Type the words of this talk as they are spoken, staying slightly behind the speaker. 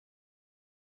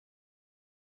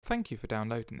Thank you for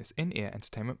downloading this in-ear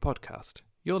entertainment podcast.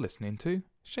 You're listening to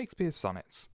Shakespeare's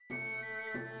Sonnets.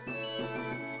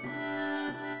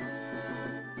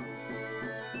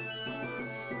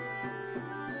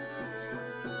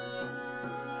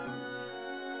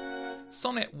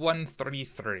 Sonnet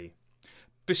 133.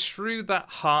 Beshrew that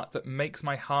heart that makes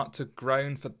my heart to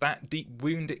groan for that deep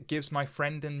wound it gives my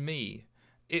friend and me.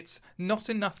 It's not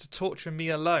enough to torture me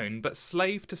alone, but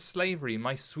slave to slavery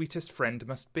my sweetest friend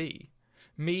must be.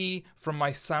 Me from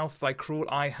myself thy cruel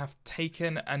eye hath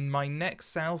taken, and my next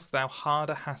self thou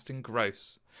harder hast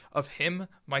engrossed. Of him,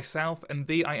 myself, and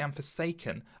thee I am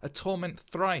forsaken, a torment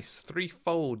thrice,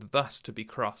 threefold, thus to be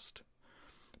crossed.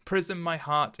 Prison my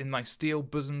heart in thy steel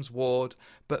bosom's ward,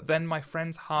 but then my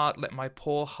friend's heart let my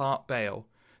poor heart bail.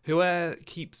 Whoe'er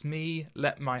keeps me,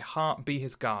 let my heart be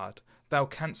his guard. Thou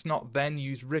canst not then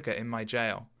use rigour in my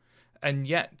jail. And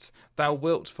yet thou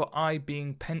wilt, for I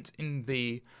being pent in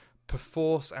thee,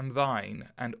 perforce am thine,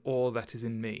 and all that is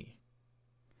in me.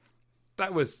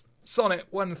 That was Sonnet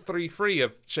 133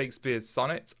 of Shakespeare's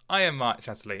Sonnets. I am Mark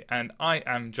Chatterley, and I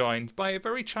am joined by a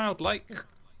very childlike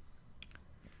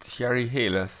Thierry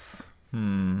Helis.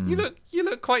 You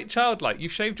look quite childlike.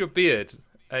 You've shaved your beard,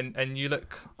 and you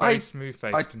look very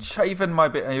smooth-faced. I've shaven my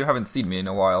beard. You haven't seen me in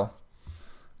a while.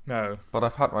 No, but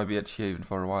I've had my beard shaven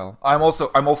for a while. I'm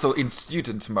also in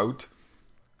student mode.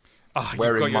 Oh,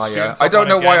 wearing my. I don't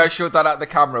know why I showed that at the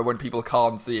camera when people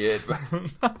can't see it.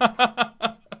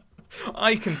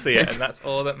 I can see it, and that's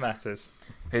all that matters.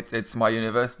 It's my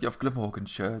University of Glamorgan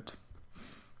shirt.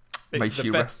 May she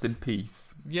rest in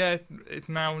peace. Yeah, it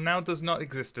now does not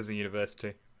exist as a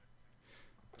university.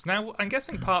 It's now, I'm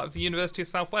guessing, part of the University of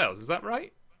South Wales. Is that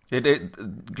right?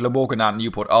 Glamorgan and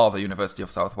Newport are the University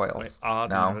of South Wales. They are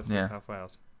the University of South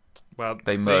Wales. Well,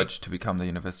 they merged to become the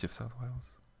University of South Wales.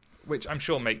 Which I'm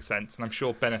sure makes sense, and I'm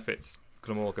sure benefits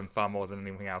Glamorgan far more than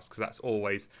anything else, because that's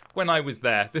always, when I was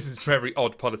there, this is very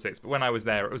odd politics, but when I was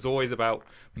there, it was always about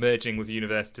merging with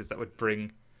universities that would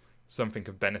bring something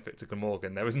of benefit to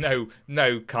Glamorgan. There was no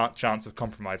chance of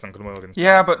compromise on Glamorgan's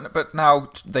part. But now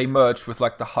they merged with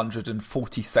like the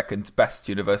 142nd best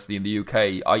university in the UK,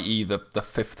 i.e. the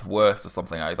 5th worst or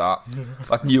something like that.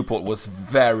 Like Newport was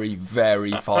very,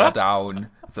 very far down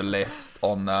the list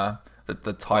on the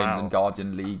Times and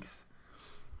Guardian leagues.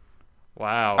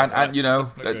 Wow. And you know,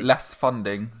 less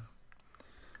funding.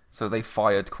 So they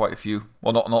fired quite a few.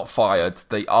 Well, not fired.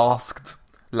 They asked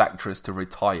lecturers to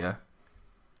retire.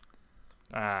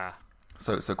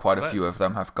 So quite a few of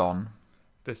them have gone.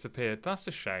 Disappeared. That's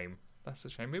a shame.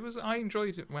 I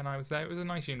enjoyed it when I was there. It was a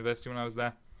nice university when I was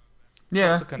there.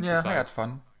 Yeah, I had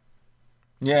fun.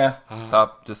 Yeah,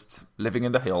 that just living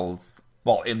in the hills.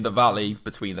 Well, in the valley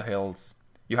between the hills.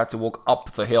 You had to walk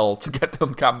up the hill to get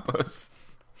on campus.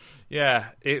 Yeah,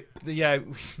 they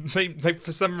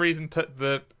for some reason put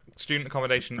the student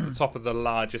accommodation at the top of the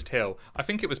largest hill. I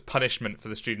think it was punishment for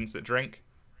the students that drink.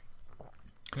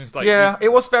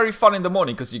 It was very fun in the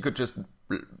morning because you could just...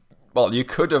 Well, you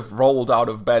could have rolled out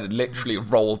of bed and literally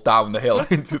rolled down the hill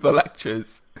into the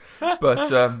lectures.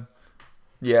 But,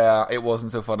 it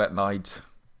wasn't so fun at night.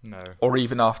 No. Or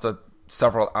even after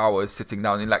several hours sitting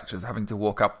down in lectures, having to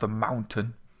walk up the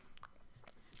mountain.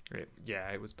 It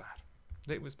was bad.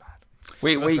 It was bad.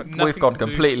 We've gone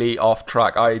completely off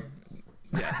track.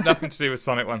 Nothing to do with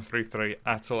Sonnet 133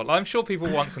 at all. I'm sure people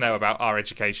want to know about our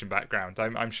education background.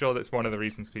 I'm sure that's one of the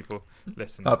reasons people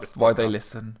listen. That's why they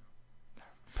listen.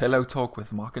 Pillow Talk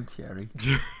with Mark and Thierry.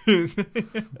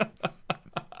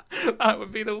 That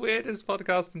would be the weirdest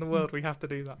podcast in the world. We have to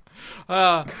do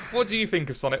that. What do you think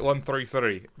of Sonnet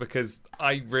 133? Because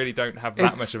I really don't have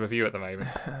that much of a view at the moment.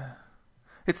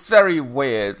 It's very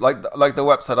weird. Like the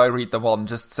website I read them on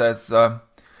just says,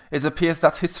 it appears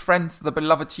that his friend, the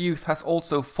beloved youth, has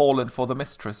also fallen for the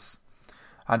mistress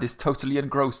and is totally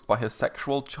engrossed by her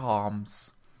sexual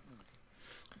charms.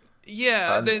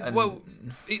 Yeah,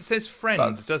 it says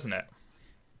friend, doesn't it?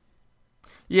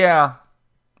 Yeah.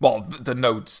 Well, the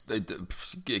notes,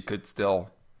 it could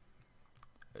still...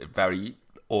 Very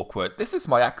awkward. This is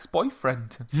my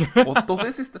ex-boyfriend. Although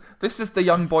this is the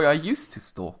young boy I used to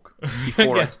stalk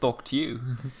before I stalked you.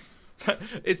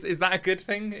 Is that a good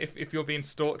thing if you're being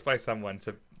stalked by someone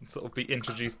to sort of be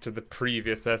introduced to the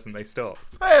previous person they stalked?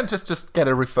 And just get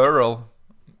a referral.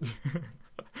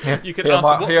 You can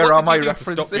ask here are my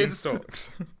references.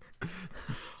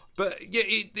 But yeah,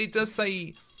 it does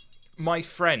say my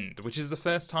friend, which is the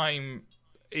first time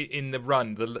in the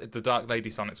run, the Dark Lady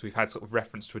sonnets, we've had sort of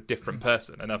reference to a different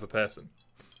person, another person.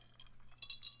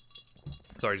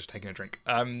 Sorry, just taking a drink.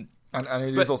 And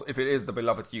it is also, if it is the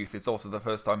beloved youth, it's also the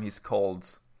first time he's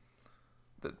called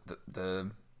the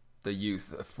the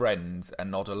youth a friend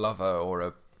and not a lover or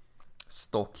a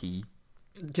stalky.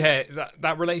 Yeah,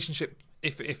 that relationship,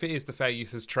 if it is the fair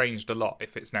use, has changed a lot.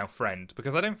 If it's now friend,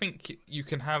 because I don't think you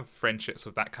can have friendships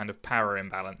with that kind of power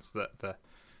imbalance that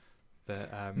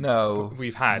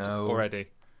we've had already.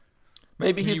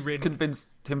 Maybe he's convinced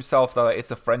himself that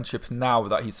it's a friendship now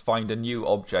that he's found a new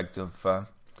object of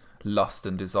lust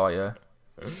and desire.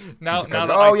 Now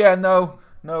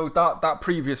that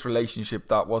previous relationship,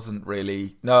 that wasn't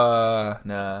really... Nah.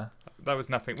 That was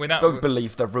nothing. Don't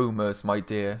believe the rumours, my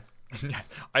dear.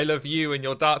 I love you and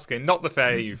your dark skin, not the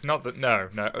fair youth. Not that. No.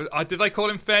 Did I call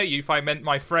him fair youth? I meant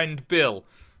my friend Bill.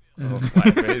 Or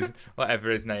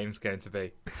whatever his name's going to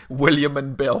be. William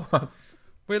and Bill.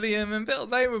 William and Bill,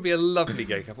 they would be a lovely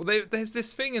gay couple. There's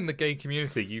this thing in the gay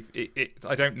community.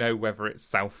 I don't know whether it's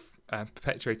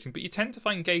self-perpetuating, but you tend to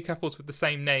find gay couples with the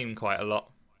same name quite a lot.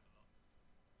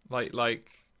 Like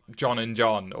John and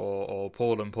John, or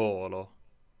Paul and Paul, or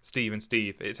Steve and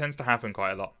Steve. It tends to happen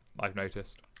quite a lot, I've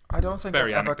noticed. I don't think I've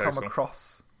ever come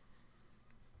across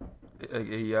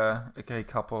a gay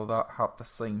couple that have the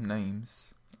same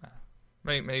names.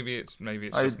 Maybe it's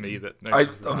just me that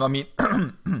notices that. I mean,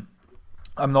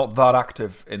 I'm not that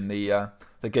active in the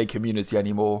gay community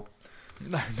anymore.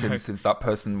 No. Since that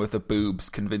person with the boobs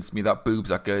convinced me that boobs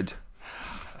are good.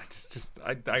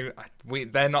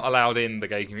 They're not allowed in the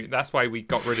gay community. That's why we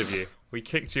got rid of you. We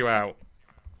kicked you out.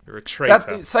 You're a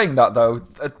traitor. Saying that though,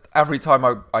 every time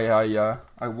I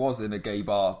was in a gay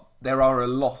bar, there are a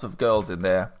lot of girls in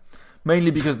there, mainly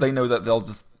because they know that they'll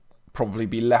just probably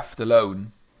be left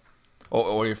alone,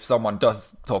 or if someone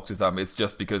does talk to them, it's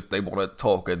just because they want to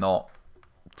talk and not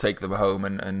take them home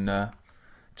and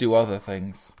do other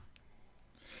things.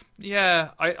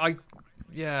 Yeah, I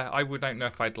don't know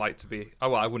if I'd like to be... Oh,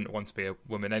 well, I wouldn't want to be a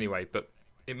woman anyway, but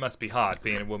it must be hard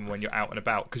being a woman when you're out and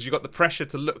about, because you've got the pressure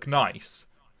to look nice,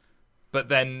 but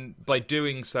then by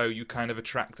doing so, you kind of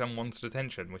attract unwanted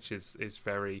attention, which is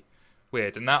very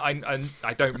weird. And that I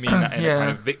don't mean that in a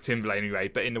kind of victim blaming way,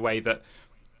 but in the way that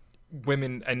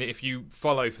women, and if you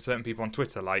follow for certain people on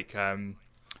Twitter, like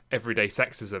Everyday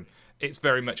Sexism, it's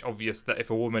very much obvious that if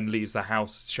a woman leaves the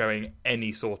house showing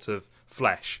any sort of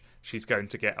flesh, she's going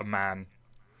to get a man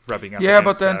rubbing up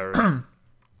against her. But then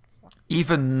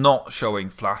even not showing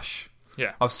flesh,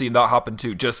 I've seen that happen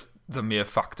too. Just the mere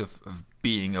fact of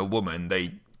being a woman,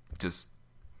 they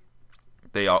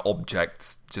are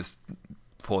objects just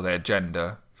for their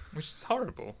gender, which is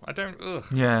horrible. I don't. Ugh.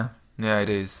 Yeah, it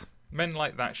is. Men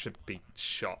like that should be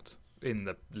shot in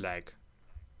the leg.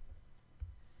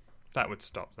 That would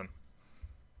stop them.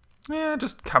 Yeah,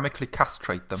 just chemically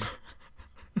castrate them.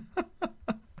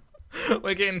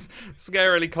 We're getting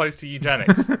scarily close to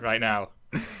eugenics right now.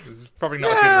 This is probably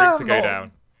not a good route to go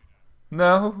down.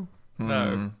 No.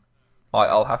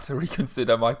 I'll have to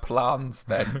reconsider my plans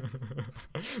then.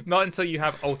 Not until you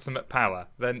have ultimate power.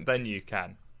 Then you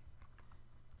can.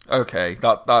 Okay,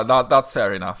 that's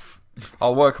fair enough.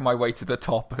 I'll work my way to the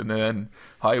top, and then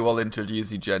I will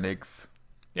introduce eugenics.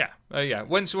 Yeah.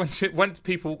 Once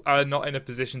people are not in a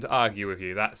position to argue with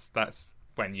you, that's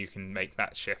when you can make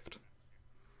that shift.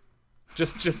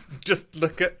 Just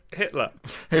look at Hitler.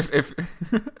 If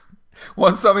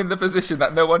once I'm in the position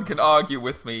that no one can argue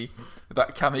with me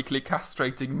that chemically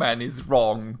castrating men is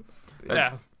wrong.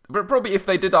 Yeah. But probably if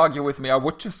they did argue with me, I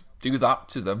would just do that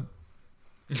to them.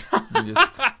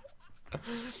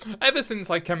 Ever since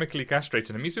I chemically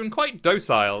castrated him, he's been quite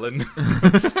docile and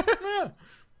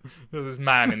there's this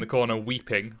man in the corner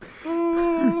weeping.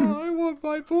 Oh, I want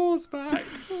my balls back.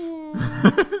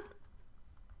 Oh.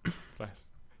 Bless.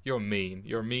 You're mean.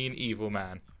 You're a mean, evil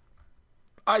man.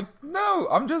 I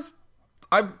don't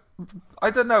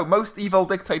know. Most evil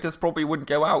dictators probably wouldn't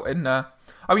go out and... I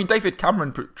mean, David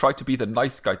Cameron tried to be the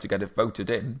nice guy to get it voted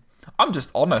in. I'm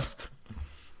just honest.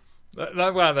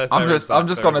 I'm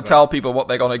just going to tell people what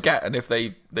they're going to get, and if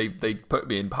they put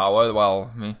me in power, well,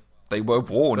 they were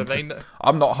warned.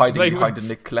 I'm not hiding behind a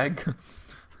Nick Clegg.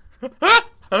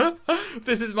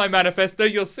 This is my manifesto.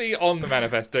 You'll see on the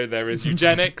manifesto there is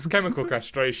eugenics, chemical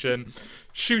castration,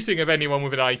 shooting of anyone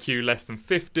with an IQ less than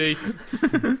 50. It's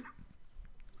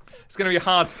going to be a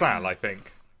hard sell, I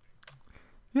think.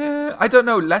 Yeah, I don't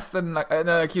know. Less than an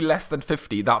IQ less than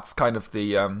 50. That's kind of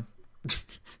the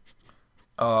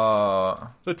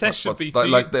the test should be.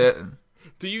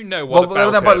 Do you know what?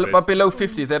 But below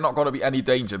 50, they're not going to be any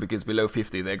danger, because below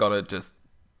 50, they're going to just.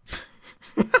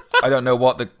 I don't know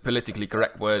what the politically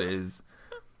correct word is.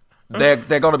 They're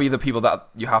going to be the people that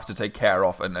you have to take care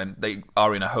of, and they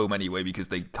are in a home anyway because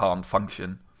they can't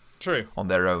function. True. On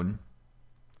their own.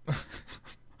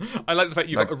 I like the fact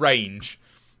you've got a range,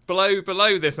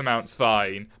 below this amount's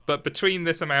fine, but between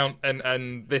this amount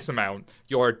and this amount,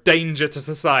 you're a danger to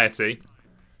society.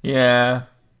 Yeah.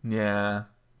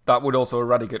 That would also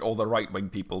eradicate all the right-wing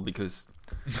people, because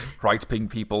right-wing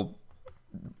people...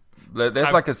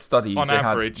 There's like a study. On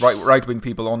average. Right-wing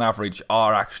people, on average,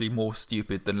 are actually more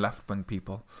stupid than left-wing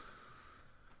people.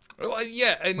 Well,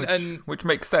 yeah, which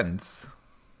makes sense.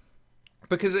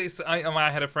 Because I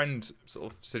had a friend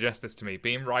sort of suggest this to me.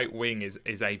 Being right-wing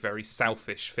is a very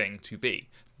selfish thing to be.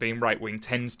 Being right-wing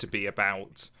tends to be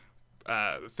about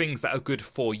things that are good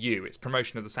for you. It's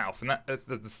promotion of the South, and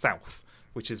the South,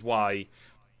 which is why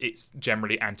it's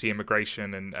generally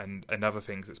anti-immigration and other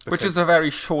things. It's because, which is a very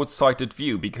short-sighted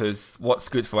view, because what's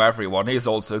good for everyone is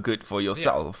also good for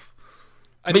yourself.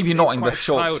 Yeah. Maybe not in the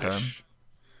short term.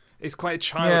 It's quite a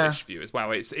childish view as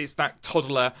well. It's that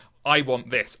toddler, I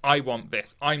want this,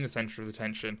 I'm the centre of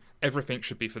attention, everything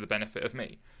should be for the benefit of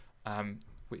me,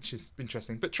 which is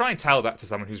interesting. But try and tell that to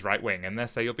someone who's right-wing, and they'll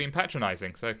say you're being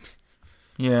patronising, so...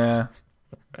 Yeah.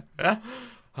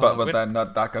 But then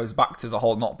that goes back to the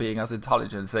whole not being as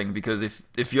intelligent thing, because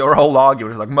if your whole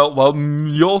argument is like, well,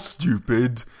 you're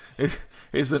stupid, it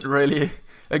isn't really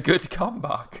a good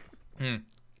comeback. It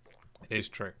is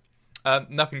true.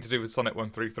 Nothing to do with Sonnet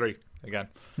 133 again.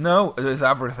 No, it has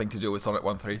everything to do with Sonnet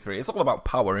 133. It's all about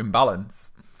power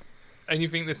imbalance. And you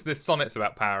think this sonnet's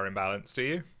about power imbalance, do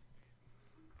you?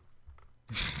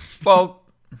 Well,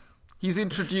 he's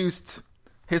introduced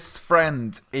his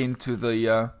friend into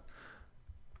the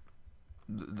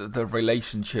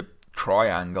relationship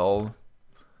triangle,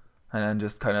 and then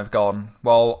just kind of gone,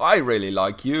 well, I really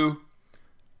like you,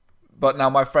 but now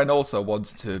my friend also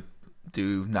wants to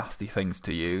do nasty things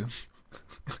to you.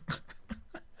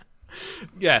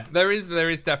 Yeah, there is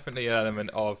definitely an element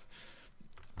of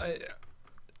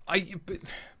I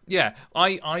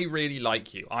really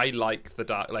like you. I like the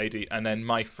Dark Lady, and then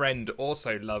my friend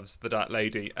also loves the Dark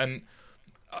Lady, and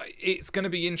it's going to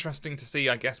be interesting to see,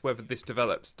 I guess, whether this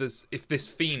develops. If this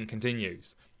theme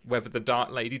continues, whether the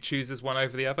Dark Lady chooses one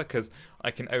over the other, because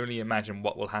I can only imagine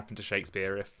what will happen to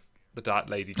Shakespeare if the Dark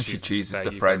Lady chooses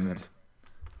the friend.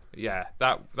 Yeah,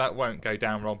 that won't go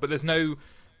down wrong. But there's no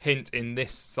hint in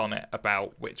this sonnet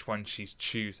about which one she's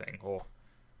choosing, or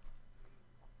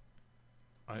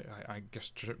I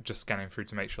guess just scanning through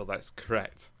to make sure that's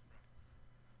correct.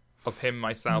 Of him,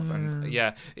 myself, and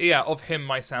of him,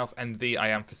 myself, and thee I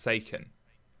am forsaken.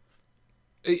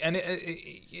 And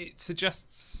it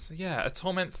suggests, a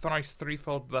torment thrice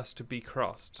threefold thus to be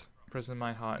crossed. Prison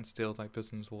my heart and steal thy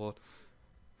bosom's ward.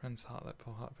 Friend's heart, let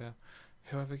poor heart bear.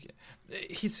 Whoever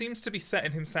he seems to be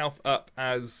setting himself up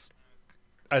as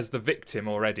the victim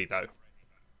already, though.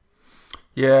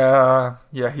 Yeah,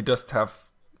 he does have.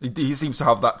 He seems to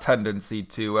have that tendency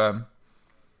to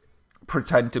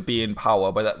pretend to be in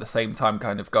power, but at the same time,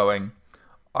 kind of going,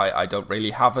 "I don't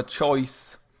really have a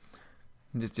choice."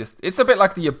 It's a bit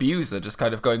like the abuser, just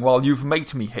kind of going, "Well, you've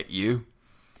made me hit you.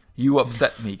 You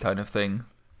upset me," kind of thing.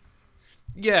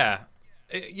 Yeah,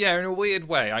 in a weird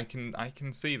way, I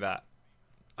can see that.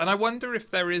 And I wonder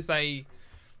if there is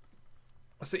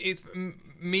it's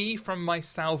me from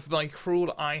myself, thy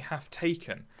cruel I have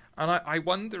taken. And I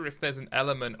wonder if there's an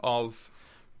element of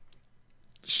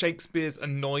Shakespeare's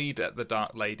annoyed at the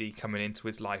Dark Lady coming into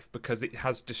his life because it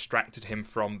has distracted him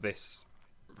from this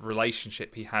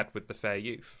relationship he had with the fair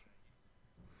youth.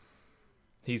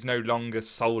 He's no longer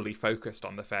solely focused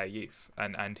on the fair youth,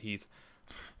 and he's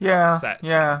upset.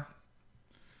 Yeah.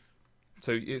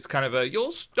 So it's kind of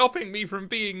you're stopping me from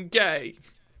being gay.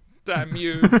 Damn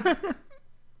you.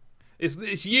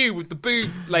 It's you with the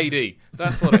boob lady.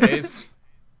 That's what it is.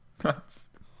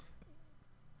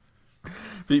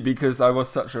 Because I was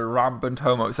such a rampant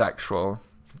homosexual.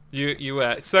 You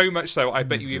were. So much so, I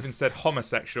bet you even said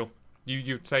homosexual.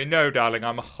 You'd say, no, darling,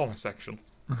 I'm a homosexual.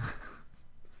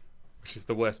 Which is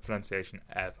the worst pronunciation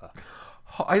ever.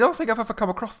 I don't think I've ever come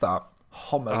across that.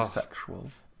 Homosexual.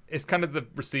 It's kind of the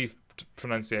received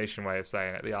pronunciation way of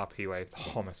saying it, the RP way,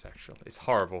 homosexual. It's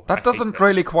horrible. That doesn't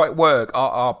really quite work,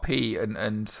 RRP,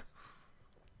 and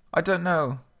I don't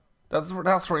know.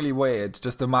 That's really weird,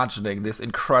 just imagining this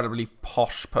incredibly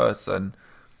posh person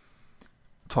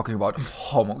talking about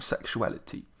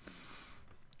homosexuality.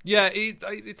 Yeah,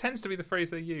 it tends to be the phrase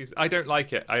they use. I don't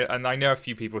like it, and I know a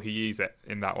few people who use it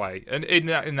in that way, and in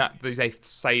that they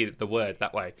say the word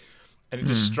that way, and it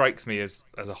just strikes me as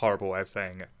a horrible way of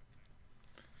saying it.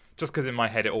 Just because in my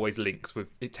head it always links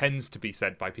with, it tends to be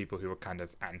said by people who are kind of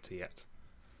anti it,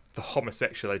 the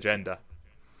homosexual agenda,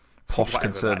 posh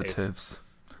conservatives,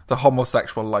 the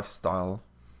homosexual lifestyle.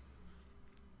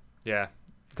 Yeah,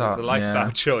 it's a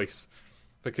lifestyle choice.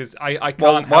 Because I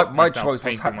Well, can't help my myself choice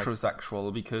was painting my...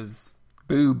 heterosexual because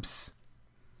boobs.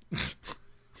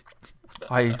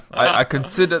 I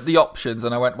considered the options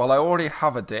and I went, well, I already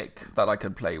have a dick that I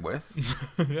can play with.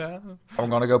 Yeah. I'm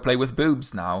gonna go play with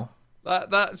boobs now.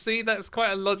 That's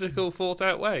quite a logical, thought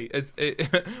out way.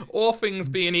 All things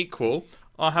being equal,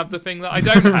 I'll have the thing that I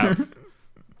don't have.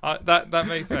 That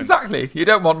makes sense. Exactly. You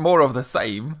don't want more of the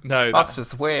same. No, that's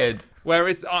just weird.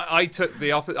 Whereas I took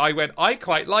the opposite. I went, I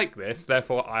quite like this,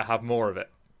 therefore I have more of it.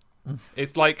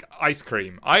 It's like ice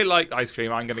cream. I like ice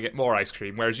cream, I'm going to get more ice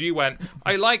cream. Whereas you went,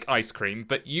 I like ice cream,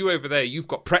 but you over there, you've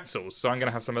got pretzels, so I'm going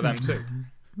to have some of them too.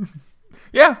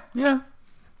 Yeah.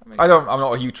 I'm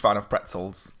not a huge fan of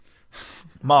pretzels.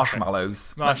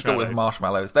 Marshmallows. Let's go with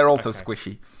marshmallows. They're also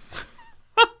squishy.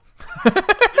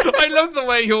 I love the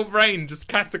way your brain just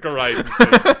categorizes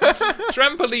it.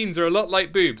 Trampolines are a lot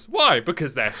like boobs. Why?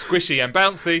 Because they're squishy and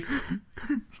bouncy.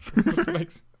 It just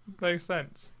makes no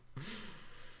sense.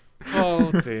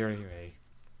 Oh, dearie me.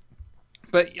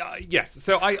 But yes,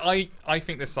 so I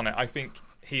think this sonnet, I think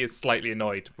he is slightly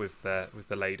annoyed with the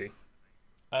lady.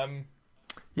 There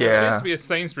appears to be a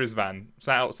Sainsbury's van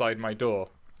sat outside my door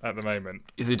at the moment.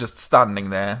 Is he just standing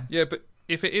there? Yeah, but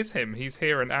if it is him, he's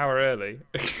here an hour early.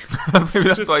 Maybe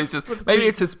that's why he's just... Maybe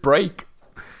it's his break.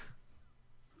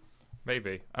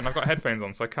 Maybe. And I've got headphones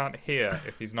on, so I can't hear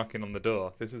if he's knocking on the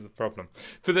door. This is a problem.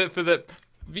 For the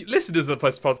listeners of the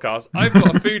podcast, I've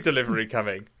got a food delivery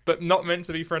coming, but not meant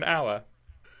to be for an hour.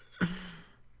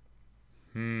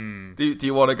 Do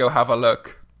you want to go have a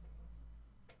look?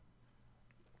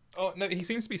 Oh no, he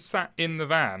seems to be sat in the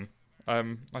van.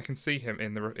 I can see him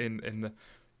in the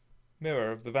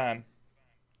mirror of the van.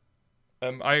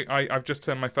 I've just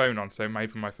turned my phone on, so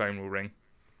maybe my phone will ring.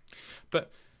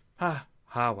 But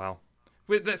well.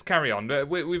 Let's carry on.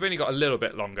 We've only got a little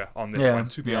bit longer on this one,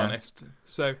 to be honest.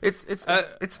 So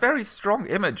it's very strong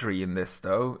imagery in this,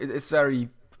 though. It's very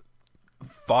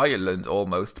violent,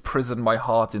 almost. Prison my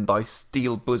heart in thy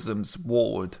steel bosom's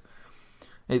ward.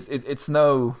 It's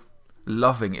no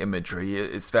loving imagery.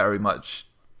 It's very much,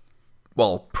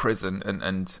 well, prison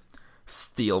and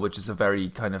steel, which is a very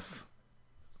kind of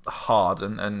hard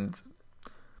and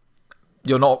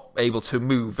you're not able to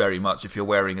move very much if you're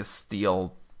wearing a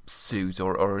steel suit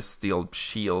or a steel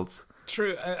shield.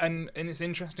 True, and it's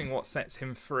interesting what sets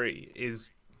him free is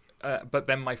but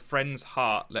then my friend's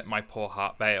heart let my poor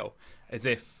heart bail, as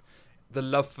if the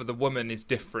love for the woman is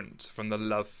different from the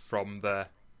love from the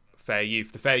fair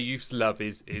youth. The fair youth's love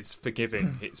is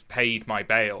forgiving. It's paid my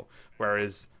bail,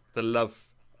 whereas the love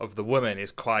of the woman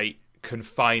is quite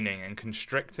confining and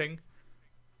constricting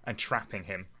and trapping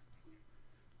him.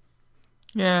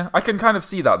 Yeah, I can kind of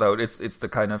see that, though. It's the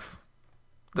kind of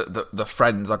the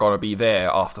friends are gonna be there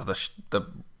after the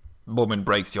woman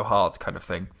breaks your heart kind of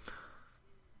thing.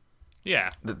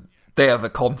 Yeah, they are the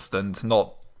constant,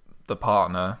 not the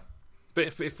partner.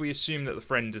 But if we assume that the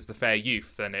friend is the fair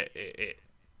youth, then it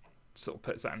sort of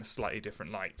puts that in a slightly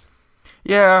different light.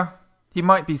 Yeah, he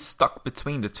might be stuck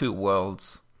between the two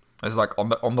worlds. It's like on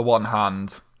the one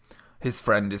hand, his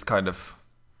friend is kind of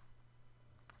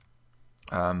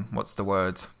what's the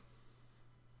word?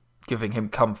 Giving him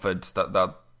comfort that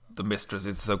the mistress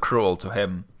is so cruel to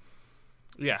him.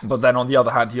 Yes. But then on the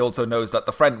other hand, he also knows that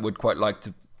the friend would quite like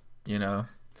to,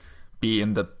 be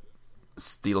in the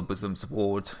steel bosom's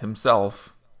ward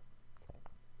himself.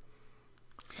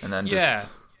 And then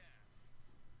just...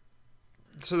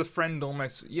 So the friend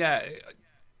almost... Yeah.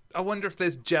 I wonder if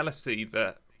there's jealousy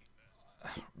that...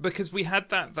 Because we had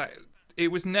that it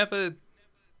was never...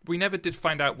 We never did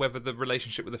find out whether the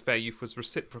relationship with the fair youth was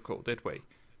reciprocal, did we?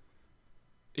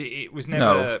 It was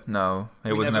never... No.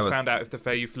 We never found out if the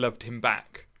fair youth loved him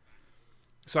back.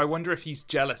 So I wonder if he's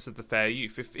jealous of the fair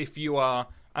youth. If you are...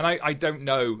 And I don't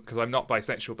know, because I'm not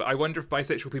bisexual, but I wonder if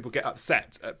bisexual people get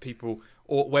upset at people,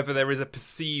 or whether there is a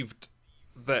perceived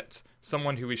that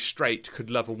someone who is straight could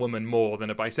love a woman more than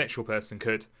a bisexual person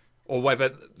could, or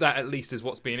whether that at least is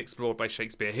what's being explored by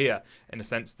Shakespeare here, in a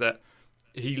sense that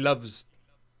he loves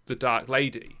the Dark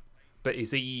Lady, but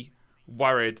is he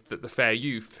worried that the fair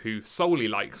youth, who solely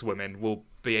likes women, will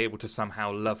be able to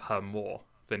somehow love her more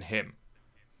than him?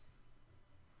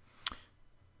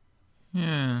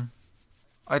 Yeah.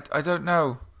 I don't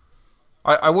know.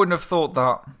 I wouldn't have thought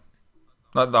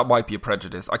that might be a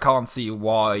prejudice. I can't see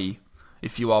why,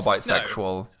 if you are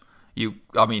bisexual,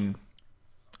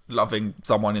 loving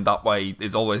someone in that way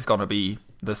is always going to be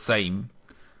the same.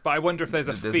 But I wonder if there's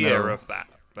fear of that.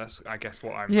 That's, I guess,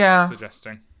 what I'm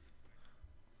suggesting.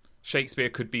 Shakespeare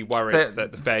could be worried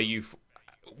that the fair youth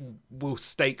will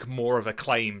stake more of a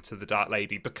claim to the Dark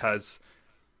Lady because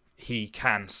he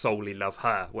can solely love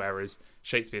her, whereas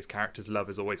Shakespeare's character's love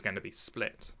is always going to be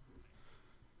split.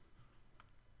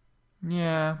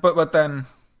 Yeah, but then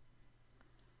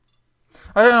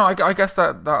I don't know. I guess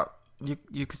that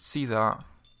you could see that.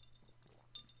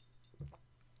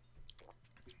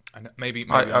 And maybe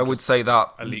I would say that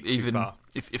even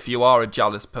if you are a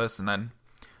jealous person, then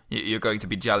you're going to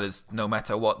be jealous no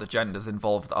matter what the genders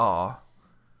involved are.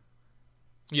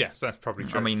 Yes, that's probably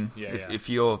true. I mean, if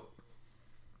you're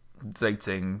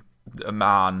dating a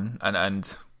man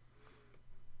and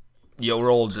you're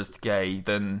all just gay,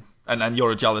 then and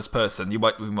you're a jealous person, you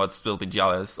might still be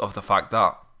jealous of the fact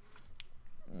that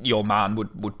your man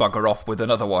would bugger off with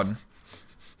another one.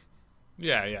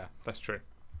 Yeah, that's true.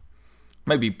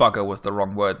 Maybe bugger was the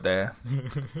wrong word there.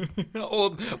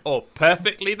 or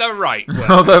perfectly the right word.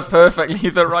 Oh, perfectly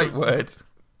the right word.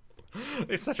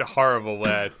 It's such a horrible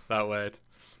word, that word.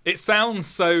 It sounds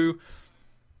so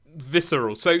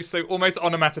visceral, so almost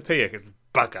onomatopoeic. It's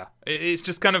bugger. It's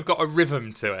just kind of got a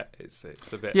rhythm to it. It's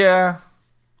a bit... Yeah.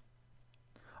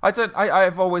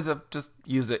 I've always just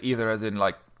used it either as in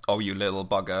like, oh, you little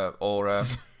bugger, or...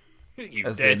 you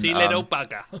dirty little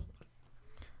bugger.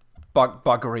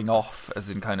 Buggering off, as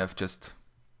in kind of just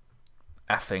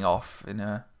effing off in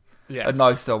a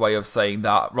nicer way of saying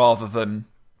that, rather than,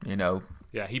 he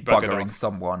buggering off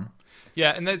someone.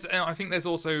 Yeah, and I think there's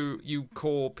also, you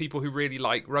call people who really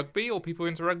like rugby or people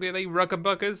into rugby, are they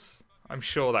rugger-buggers? I'm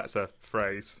sure that's a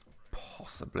phrase.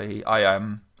 Possibly. I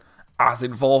am as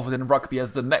involved in rugby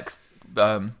as the next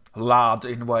lad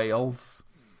in Wales.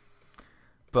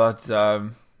 But,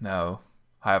 no.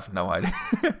 I have no idea.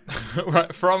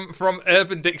 Right, from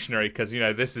Urban Dictionary, because,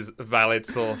 this is a valid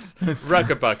source.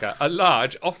 Rugger-bugger, a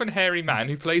large, often hairy man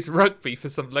who plays rugby for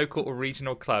some local or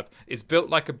regional club, is built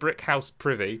like a brick house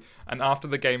privy, and after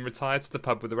the game retired to the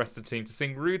pub with the rest of the team to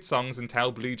sing rude songs and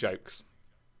tell blue jokes.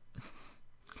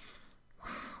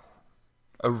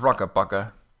 A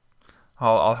rugger-bugger.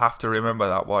 I'll have to remember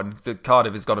that one.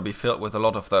 Cardiff is going to be filled with a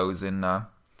lot of those in,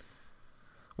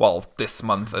 this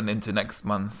month and into next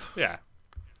month. Yeah.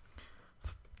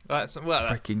 That's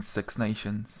freaking Six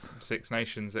Nations. Six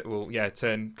Nations. It will,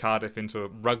 turn Cardiff into a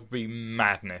rugby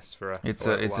madness for a. It's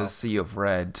a sea of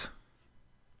red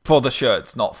for the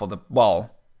shirts, not for the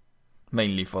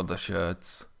mainly for the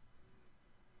shirts.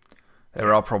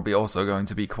 There are probably also going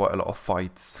to be quite a lot of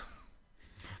fights.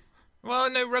 Well,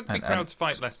 no, rugby crowds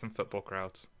fight less than football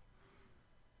crowds.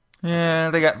 Yeah,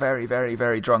 they get very, very,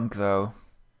 very drunk though.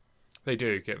 They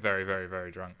do get very, very, very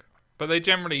drunk. But they're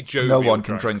generally jovial. No one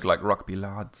can drunks. drink like rugby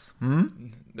lads.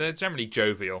 They're generally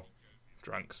jovial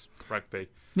drunks, rugby.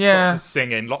 Yeah. Lots of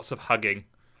singing, lots of hugging.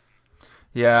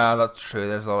 Yeah, that's true.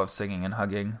 There's a lot of singing and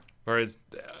hugging. Whereas,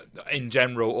 in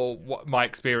general, or what my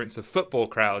experience of football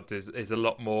crowds is a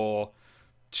lot more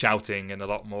shouting and a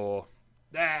lot more...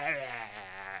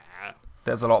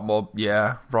 There's a lot more,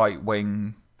 right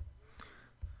wing,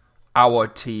 our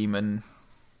team and...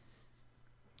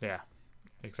 Yeah,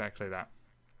 exactly that.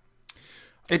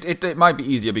 It might be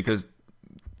easier because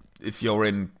if you're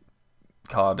in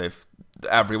Cardiff,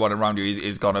 everyone around you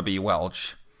is gonna be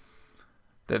Welsh.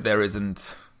 There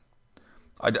isn't.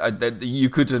 You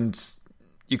couldn't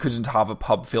have a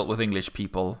pub filled with English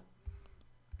people.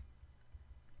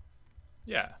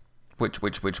 Yeah.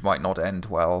 Which might not end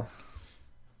well.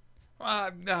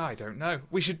 I don't know.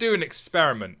 We should do an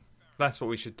experiment. That's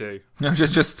what we should do. No,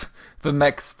 just the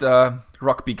next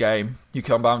rugby game. You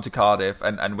come down to Cardiff,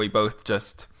 and we both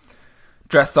just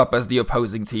dress up as the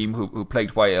opposing team who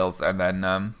played Wales, and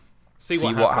then see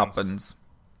what happens.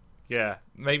 Yeah,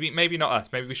 maybe not us.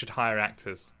 Maybe we should hire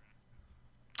actors.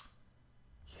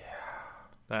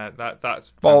 Yeah,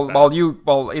 that's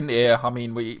in here. I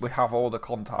mean, we have all the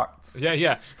contacts.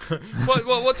 Yeah. What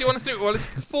do you want us to do? Well, it's a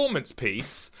performance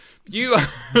piece. You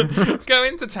go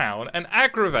into town and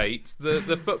aggravate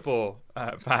the football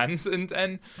fans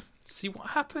and see what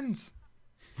happens.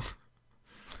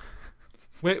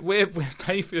 We're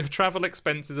pay for your travel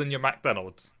expenses and your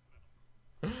McDonald's.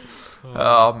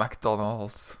 Oh,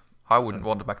 McDonald's. I wouldn't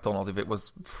want a McDonald's if it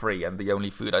was free and the only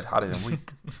food I'd had in a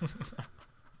week.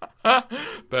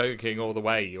 Burger King all the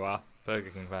way, you are.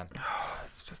 Burger King fan.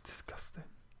 It's just disgusting.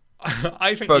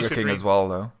 I think Burger King as well,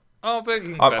 though. Oh, Burger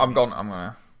King. I'm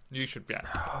gonna... You should be.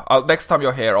 Next time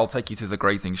you're here, I'll take you to the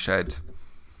grazing shed.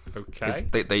 Okay.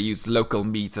 They use local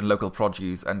meat and local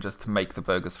produce and just to make the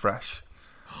burgers fresh.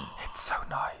 It's so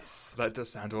nice. That does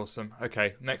sound awesome.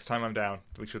 Okay, next time I'm down,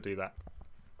 we should do that.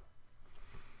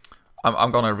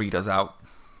 I'm gonna read us out.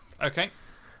 Okay.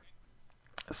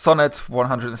 Sonnet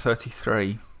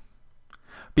 133.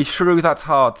 Beshrew that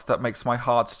heart that makes my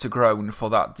heart to groan for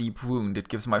that deep wound it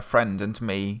gives my friend and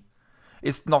me.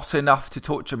 Is not enough to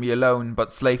torture me alone,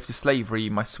 but slave to slavery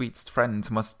my sweetest friend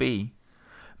must be.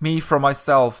 Me from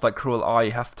myself thy cruel eye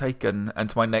hath taken,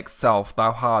 and my next self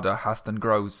thou harder hast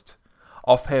engrossed.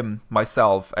 Of him,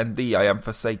 myself, and thee I am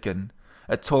forsaken,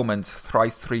 a torment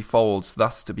thrice threefold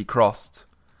thus to be crossed.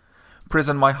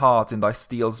 Prison my heart in thy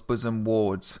steel's bosom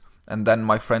wards, and then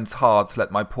my friend's heart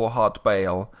let my poor heart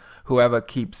bail. Whoever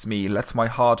keeps me, let my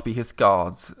heart be his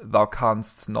guard, thou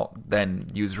canst not then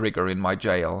use rigour in my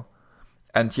jail.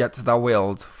 And yet thou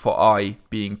wilt, for I,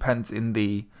 being pent in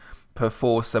thee,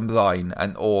 perforce am thine,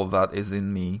 and all that is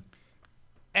in me.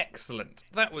 Excellent.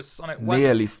 That was Sonnet 1.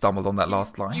 Nearly stumbled on that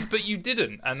last line. But you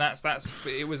didn't, and that's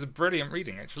it was a brilliant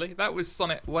reading, actually. That was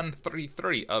Sonnet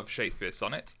 133 of Shakespeare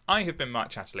Sonnets. I have been Mark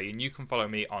Chatterley, and you can follow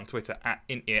me on Twitter at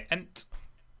InEarEnt.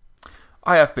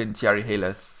 I have been Thierry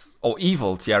Hillis, or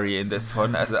evil Thierry in this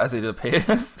one, as it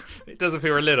appears. It does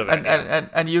appear a little bit.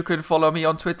 And you can follow me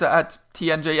on Twitter at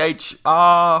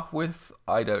TNJHR with,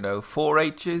 I don't know, 4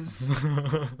 H's?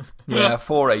 Yeah,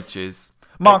 4 H's.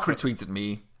 Mark retweeted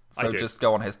me, so just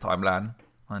go on his timeline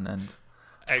and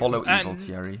follow evil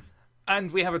Thierry. And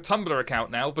we have a Tumblr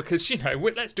account now because,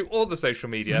 let's do all the social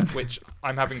media, which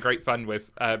I'm having great fun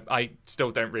with. I still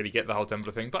don't really get the whole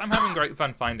Tumblr thing, but I'm having great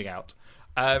fun finding out.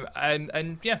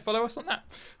 And follow us on that.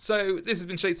 So this has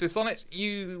been Shakespeare Sonnet.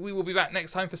 We will be back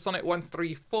next time for Sonnet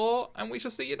 134, and we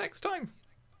shall see you next time.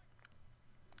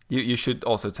 You should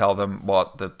also tell them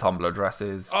what the Tumblr address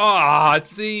is.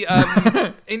 See,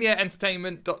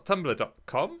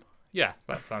 inearentertainment.tumblr.com. Yeah,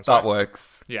 that sounds right. That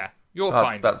works. Yeah, you'll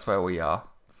find it. That's where we are.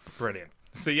 Brilliant.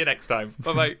 See you next time.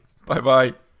 Bye-bye.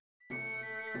 Bye-bye.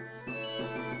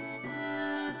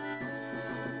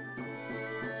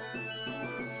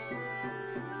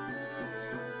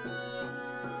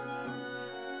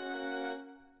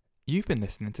 You've been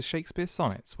listening to Shakespeare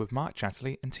Sonnets with Mark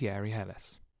Chatterley and Thierry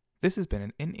Hillis. This has been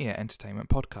an In-Ear Entertainment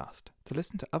podcast. To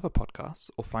listen to other podcasts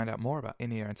or find out more about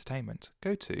In-Ear Entertainment,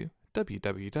 go to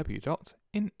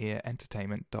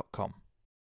www.inearentertainment.com.